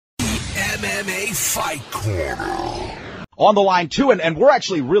MMA Fight Corner. On the line, too, and we're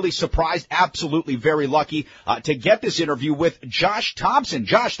actually really surprised, absolutely very lucky to get this interview with Josh Thomson.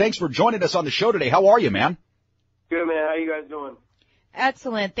 Josh, thanks for joining us on the show today. How are you, man? Good, man. How you guys doing?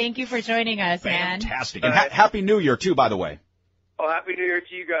 Excellent. Thank you for joining us, man. Fantastic. And Happy New Year, too, by the way. Oh, Happy New Year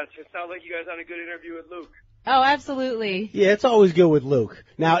to you guys. It sounds like you guys had a good interview with Luke. Oh, absolutely. Yeah, it's always good with Luke.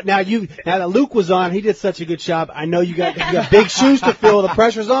 Now that Luke was on, he did such a good job. I know you got big shoes to fill. The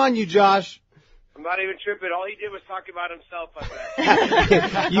pressure's on you, Josh. I'm not even tripping. All he did was talk about himself,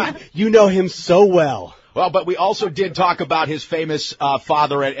 I bet. you know him so well. Well, but we also did talk about his famous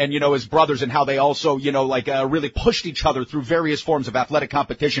father and his brothers and how they also, really pushed each other through various forms of athletic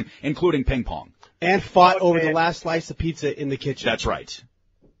competition, including ping pong. And fought over the last slice of pizza in the kitchen. That's right.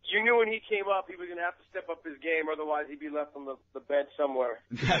 You knew when he came up he was going to have to step up his game, otherwise he'd be left on the bench somewhere.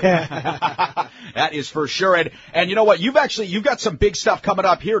 That is for sure. And you know what? You've got some big stuff coming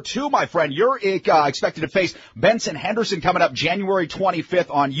up here too, my friend. You're expected to face Benson Henderson coming up January 25th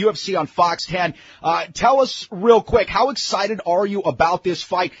on UFC on Fox 10. Tell us real quick, how excited are you about this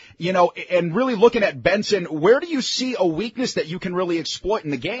fight? And really looking at Benson, where do you see a weakness that you can really exploit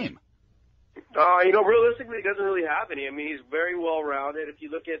in the game? Realistically, he doesn't really have any. I mean, he's very well-rounded. If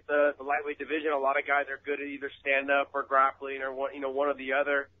you look at the lightweight division, a lot of guys are good at either stand-up or grappling or one or the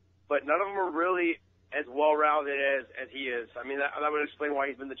other, but none of them are really as well-rounded as he is. I mean, that would explain why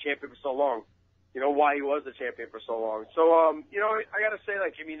he's been the champion for so long. Why he was the champion for so long. So, I got to say,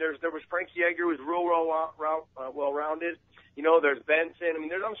 there was Frankie Edgar, who was real well-rounded. There's Benson. I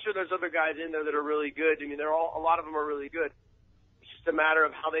mean, I'm sure there's other guys in there that are really good. I mean, a lot of them are really good. It's a matter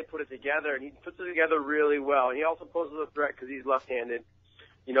of how they put it together, and he puts it together really well. And he also poses a threat because he's left-handed.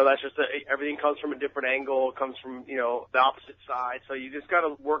 That's just everything comes from a different angle, comes from the opposite side. So you just got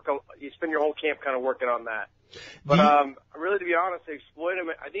to you spend your whole camp kind of working on that. But really, to be honest, to exploit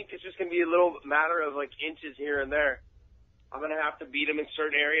him, I think it's just going to be a little matter of inches here and there. I'm going to have to beat him in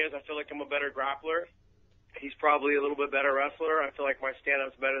certain areas. I feel like I'm a better grappler. He's probably a little bit better wrestler. I feel like my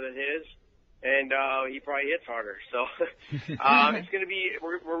stand-up's better than his. And he probably hits harder. So it's going to be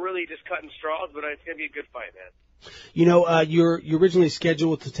we're really just cutting straws, but it's going to be a good fight, man. You're originally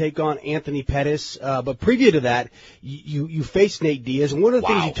scheduled to take on Anthony Pettis, but preview to that, you faced Nate Diaz. And one of the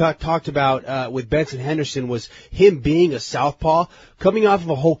things you talked about with Benson Henderson was him being a southpaw, coming off of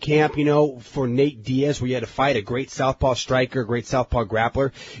a whole camp, for Nate Diaz, where you had to fight a great southpaw striker, a great southpaw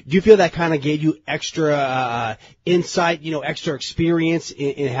grappler. Do you feel that kind of gave you extra insight, extra experience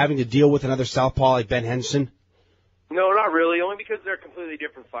in having to deal with another southpaw like Ben Henderson? No, not really. Only because they're completely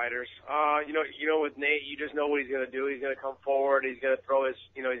different fighters. With Nate, you just know what he's going to do. He's going to come forward. He's going to throw his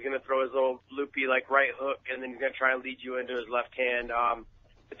little loopy right hook, and then he's going to try and lead you into his left hand.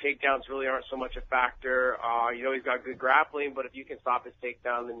 The takedowns really aren't so much a factor. He's got good grappling, but if you can stop his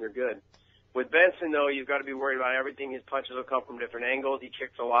takedown, then you're good. With Benson, though, you've got to be worried about everything. His punches will come from different angles. He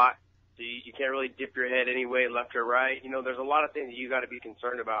kicks a lot, so you can't really dip your head any way, left or right. There's a lot of things that you got to be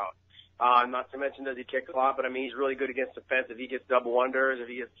concerned about. Not to mention does he kick a lot, but he's really good against the fence. If he gets double unders, if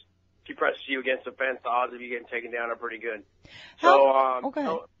he presses you against the fence, the odds of you getting taken down are pretty good.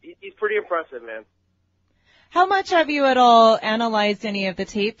 He's pretty impressive, man. How much have you at all analyzed any of the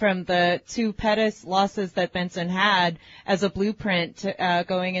tape from the two Pettis losses that Benson had as a blueprint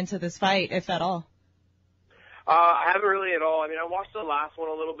going into this fight, if at all? I haven't really at all. I mean, I watched the last one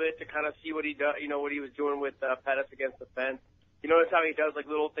a little bit to kind of see what he does, what he was doing with Pettis against the fence. You notice how he does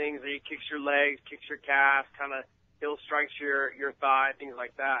little things where he kicks your legs, kicks your calf, kind of heel strikes your thigh, things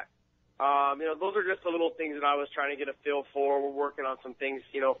like that. Those are just the little things that I was trying to get a feel for. We're working on some things,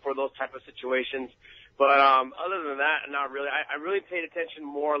 for those type of situations. But other than that, not really. I really paid attention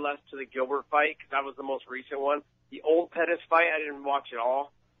more or less to the Gilbert fight because that was the most recent one. The old Pettis fight, I didn't watch at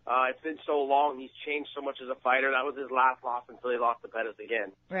all. It's been so long. He's changed so much as a fighter. That was his last loss until he lost to Pettis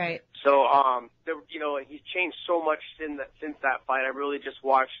again. Right. So, he's changed so much since that fight. I really just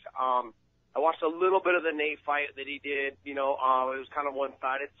watched, I watched a little bit of the Nate fight that he did. It was kind of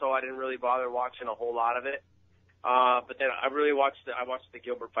one-sided, so I didn't really bother watching a whole lot of it. But then I watched the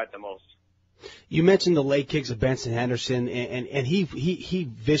Gilbert fight the most. You mentioned the leg kicks of Benson Henderson, and he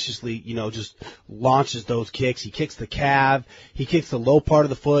viciously, just launches those kicks. He kicks the calf, he kicks the low part of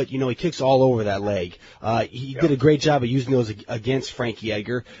the foot, he kicks all over that leg. He did a great job of using those against Frankie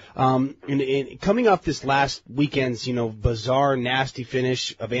Edgar. And coming off this last weekend's, bizarre, nasty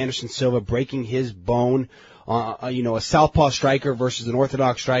finish of Anderson Silva breaking his bone, a southpaw striker versus an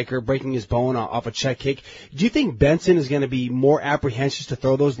orthodox striker breaking his bone off a check kick. Do you think Benson is going to be more apprehensive to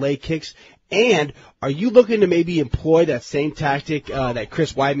throw those leg kicks? And are you looking to maybe employ that same tactic that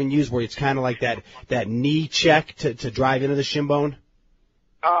Chris Weidman used, where it's kind of like that knee check to drive into the shin bone?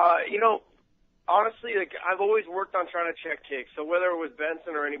 Honestly, like, I've always worked on trying to check kicks. So whether it was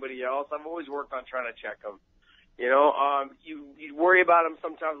Benson or anybody else, I've always worked on trying to check them. You know, you worry about them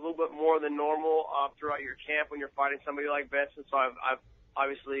sometimes a little bit more than normal throughout your camp when you're fighting somebody like Benson. So I've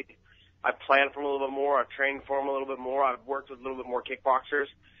obviously planned for him a little bit more. I've trained for him a little bit more. I've worked with a little bit more kickboxers.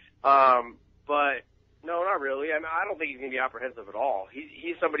 But no, not really. I mean, I don't think he's going to be apprehensive at all.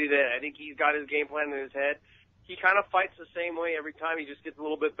 He's somebody that I think he's got his game plan in his head. He kind of fights the same way every time. He just gets a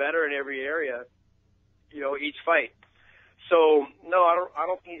little bit better in every area, you know, each fight. So no, I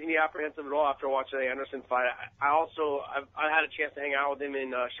don't think he's gonna be apprehensive at all after watching the Henderson fight. I had a chance to hang out with him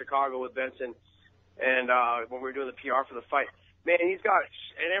in Chicago with Benson, and when we were doing the PR for the fight. Man, he's got,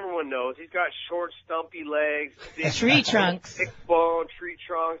 and everyone knows, he's got short, stumpy legs, big, tree trunks, thick bone, tree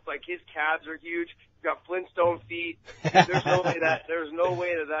trunks. Like his calves are huge. He's got Flintstone feet. There's no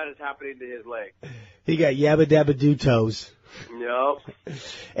way that is happening to his leg. He got yabba dabba doo toes. No.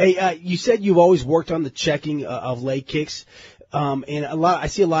 Hey, you said you've always worked on the checking of leg kicks. And I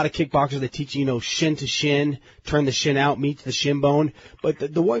see a lot of kickboxers that teach, you know, shin to shin, turn the shin out, meet the shin bone.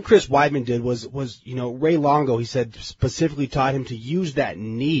 But the one Chris Weidman did was, you know, Ray Longo, he said, specifically taught him to use that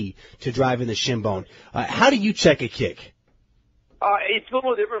knee to drive in the shin bone. How do you check a kick? It's a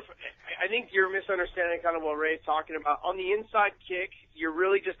little different. I think you're misunderstanding kind of what Ray's talking about. On the inside kick, you're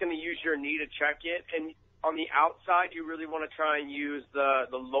really just going to use your knee to check it. And on the outside, you really want to try and use the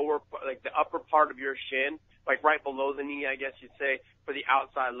lower, like the upper part of your shin, like right below the knee, I guess you'd say, for the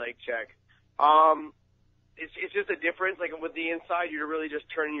outside leg check. It's just a difference. Like with the inside, you're really just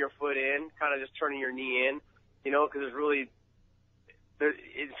turning your foot in, kind of just turning your knee in, you know, because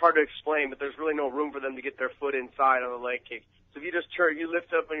it's hard to explain, but there's really no room for them to get their foot inside on the leg kick. So if you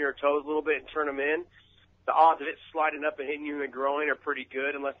lift up on your toes a little bit and turn them in, the odds of it sliding up and hitting you in the groin are pretty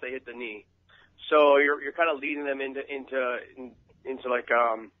good unless they hit the knee. So you're kind of leading them into like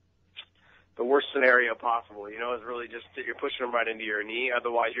the worst scenario possible. You know, is really just you're pushing them right into your knee.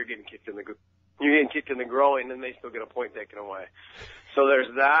 Otherwise, you're getting kicked in the groin, and they still get a point taken away. So there's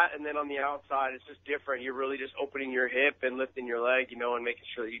that, and then on the outside, it's just different. You're really just opening your hip and lifting your leg, you know, and making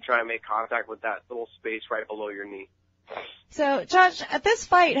sure that you try and make contact with that little space right below your knee. So, Josh, at this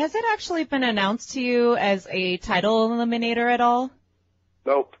fight, has it actually been announced to you as a title eliminator at all?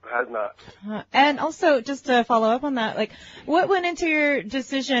 Nope, has not. And also, just to follow up on that, like, what went into your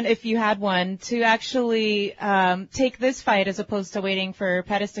decision, if you had one, to actually take this fight as opposed to waiting for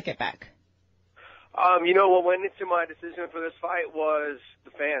Pettis to get back? You know, what went into my decision for this fight was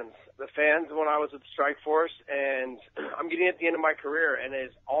the fans. The fans when I was with Strikeforce, and I'm getting at the end of my career, and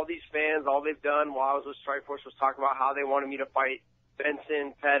as all these fans, all they've done while I was with Strikeforce was talk about how they wanted me to fight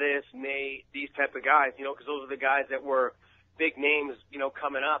Benson, Pettis, Nate, these type of guys, you know, because those are the guys that were big names, you know,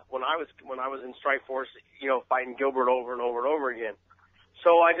 coming up when I was in Strikeforce, you know, fighting Gilbert over and over and over again.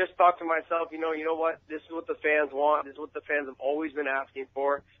 So I just thought to myself, you know what? This is what the fans want. This is what the fans have always been asking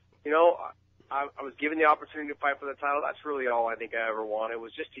for. You know, I was given the opportunity to fight for the title. That's really all I think I ever wanted,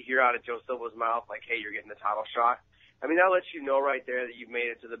 was just to hear out of Joe Silva's mouth, like, hey, you're getting the title shot. I mean, that lets you know right there that you've made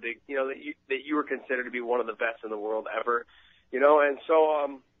it to the big, you know, that you were considered to be one of the best in the world ever, you know, and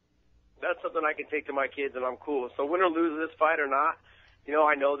so, that's something I can take to my kids, and I'm cool. So win or lose this fight or not, you know,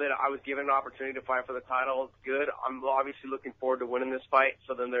 I know that I was given an opportunity to fight for the title. It's good. I'm obviously looking forward to winning this fight,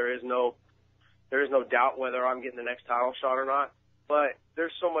 so then there is no doubt whether I'm getting the next title shot or not. But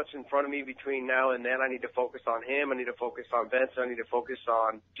there's so much in front of me between now and then. I need to focus on him. I need to focus on Benson. I need to focus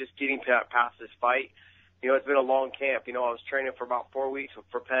on just getting past this fight. You know, it's been a long camp. You know, I was training for about 4 weeks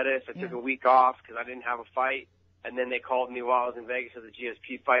for Pettis. I took a week off because I didn't have a fight. And then they called me while I was in Vegas at the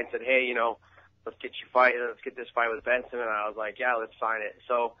GSP fight and said, hey, you know, let's get this fight with Benson. And I was like, yeah, let's sign it.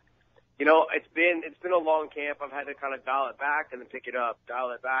 So, you know, it's been a long camp. I've had to kind of dial it back and then pick it up,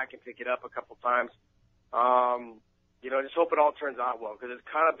 dial it back and pick it up a couple times. You know, just hope it all turns out well, because it's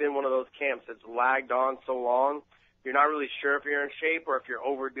kind of been one of those camps that's lagged on so long. You're not really sure if you're in shape or if you're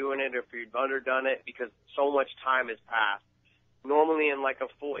overdoing it or if you've underdone it, because so much time has passed. Normally in like a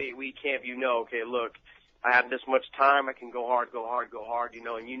full 8-week camp, you know, okay, look, I have this much time, I can go hard, you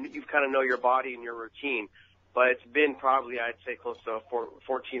know, and you kind of know your body and your routine. But it's been probably, I'd say, close to a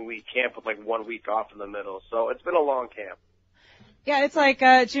 14-week camp with like 1 week off in the middle. So it's been a long camp. Yeah, it's like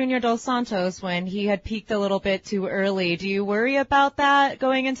Junior Dos Santos when he had peaked a little bit too early. Do you worry about that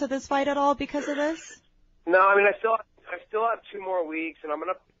going into this fight at all because of this? No, I mean, I still have 2 more weeks, and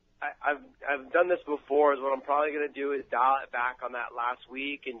I've done this before. Is what I'm probably going to do is dial it back on that last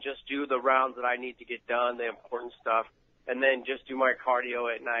week and just do the rounds that I need to get done, the important stuff, and then just do my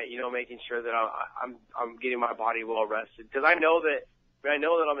cardio at night. You know, making sure that I'm getting my body well rested, because I know that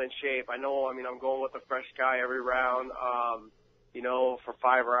I'm in shape. I'm going with a fresh guy every round. for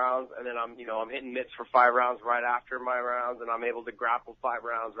 5 rounds, and then I'm hitting mitts for 5 rounds right after my rounds, and I'm able to grapple 5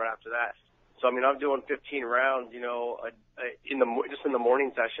 rounds right after that. So, I mean, I'm doing 15 rounds, in the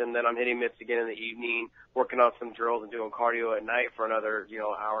morning session, then I'm hitting mitts again in the evening, working on some drills and doing cardio at night for another,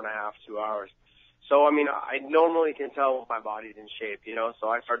 hour and a half, 2 hours. So, I mean, I normally can tell if my body's in shape, so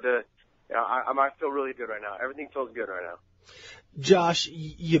I start to, I feel really good right now. Everything feels good right now. Josh,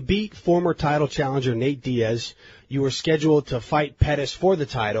 you beat former title challenger Nate Diaz. You were scheduled to fight Pettis for the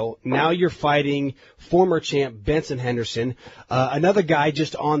title. Now you're fighting former champ Benson Henderson. Another guy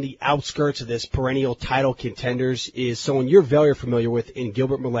just on the outskirts of this perennial title contenders is someone you're very familiar with in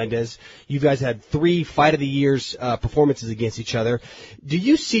Gilbert Melendez. You guys had 3 Fight of the Years performances against each other. Do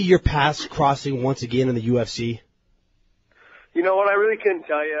you see your paths crossing once again in the UFC? You know what? I really couldn't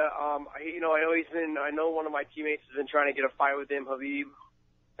tell you. I know one of my teammates has been trying to get a fight with him, Habib.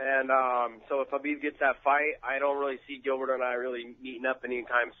 And, so if Habib gets that fight, I don't really see Gilbert and I really meeting up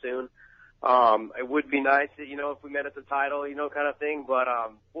anytime soon. It would be nice, if we met at the title, kind of thing, but,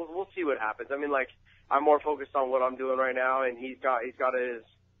 we'll see what happens. I mean, I'm more focused on what I'm doing right now, and he's got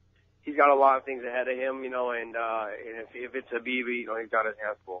a lot of things ahead of him, and if it's Habib, he's got his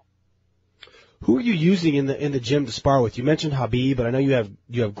hands full. Who are you using in the gym to spar with? You mentioned Habib, but I know you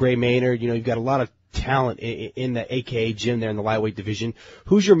have Gray Maynard. You've got a lot of talent in the AKA gym there in the lightweight division.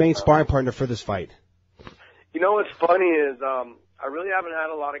 Who's your main sparring partner for this fight? What's funny is I really haven't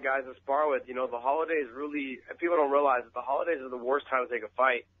had a lot of guys to spar with. The holidays really, people don't realize that the holidays are the worst time to take a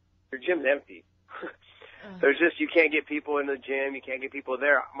fight. Your gym's empty. There's just, you can't get people in the gym. You can't get people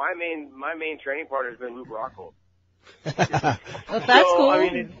there. My main training partner has been Luke Rockhold. Well, that's cool. I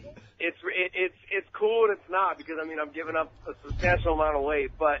mean, it's cool and it's not, because I'm giving up a substantial amount of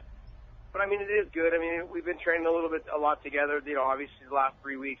weight, but I mean, it is good. I mean, we've been training a lot together, obviously the last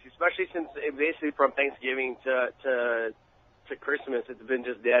 3 weeks, especially since basically from Thanksgiving to Christmas, it's been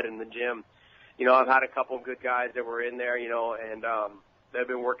just dead in the gym. I've had a couple of good guys that were in there, and they've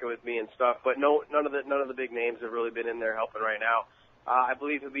been working with me and stuff, but none of the big names have really been in there helping right now. I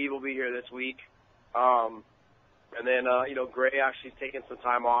believe Habib will be here this week. And then, Gray actually taking some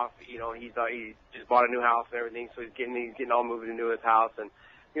time off. He just bought a new house and everything, so he's getting all moved into his house and,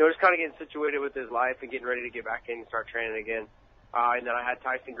 just kind of getting situated with his life and getting ready to get back in and start training again. And then I had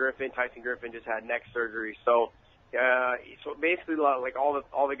Tyson Griffin. Tyson Griffin just had neck surgery. So basically, like all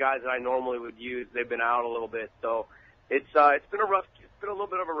the guys that I normally would use, they've been out a little bit. So it's been a little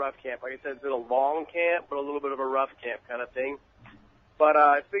bit of a rough camp. Like I said, it's been a long camp, but a little bit of a rough camp kind of thing. But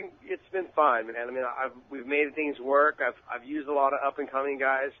it's been fine, man. I mean, we've made things work. I've used a lot of up and coming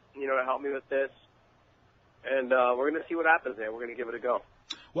guys, to help me with this, and we're going to see what happens there. We're going to give it a go.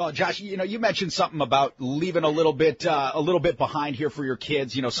 Well, Josh, you mentioned something about leaving a little bit behind here for your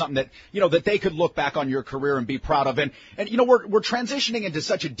kids, something that, that they could look back on your career and be proud of. And we're transitioning into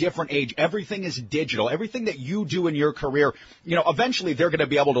such a different age. Everything is digital. Everything that you do in your career, eventually they're going to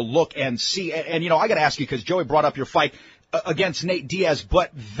be able to look and see. And I got to ask you, because Joey brought up your fight against Nate Diaz,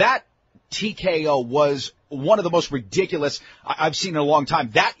 but that TKO was one of the most ridiculous I've seen in a long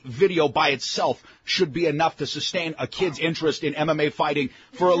time. That video by itself should be enough to sustain a kid's interest in MMA fighting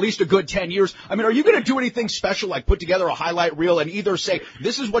for at least a good 10 years. I mean, are you going to do anything special, like put together a highlight reel and either say,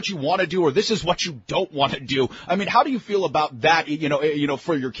 this is what you want to do or this is what you don't want to do? I mean, how do you feel about that,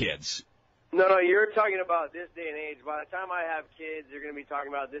 for your kids? No, you're talking about this day and age. By the time I have kids, they're going to be talking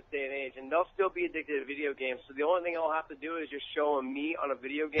about this day and age, and they'll still be addicted to video games. So the only thing I'll have to do is just show them me on a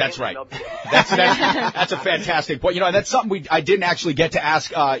video game. That's right. That's a fantastic point. And that's something I didn't actually get to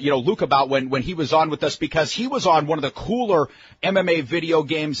ask, Luke about when he was on with us, because he was on one of the cooler MMA video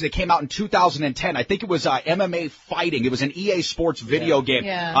games that came out in 2010. I think it was MMA Fighting. It was an EA Sports video game.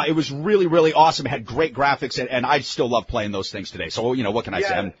 Yeah. It was really, really awesome. It had great graphics, and I still love playing those things today. So, what can I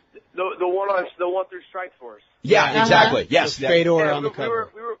say? The one through Strike Force. Yeah, exactly. Yes. Fedor on the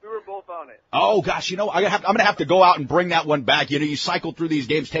cover. We were both on it. Oh gosh, I'm gonna have to go out and bring that one back. You cycle through these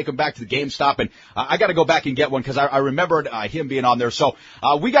games, take them back to the GameStop, and I got to go back and get one because I remembered him being on there. So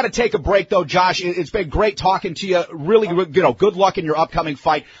we got to take a break though, Josh. It's been great talking to you. Really, good luck in your upcoming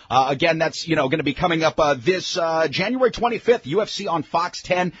fight. Again, that's going to be coming up this January 25th, UFC on Fox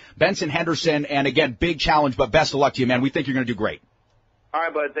 10. Benson Henderson, and again, big challenge, but best of luck to you, man. We think you're going to do great. All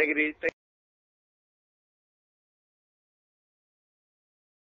right, bud. Take it easy.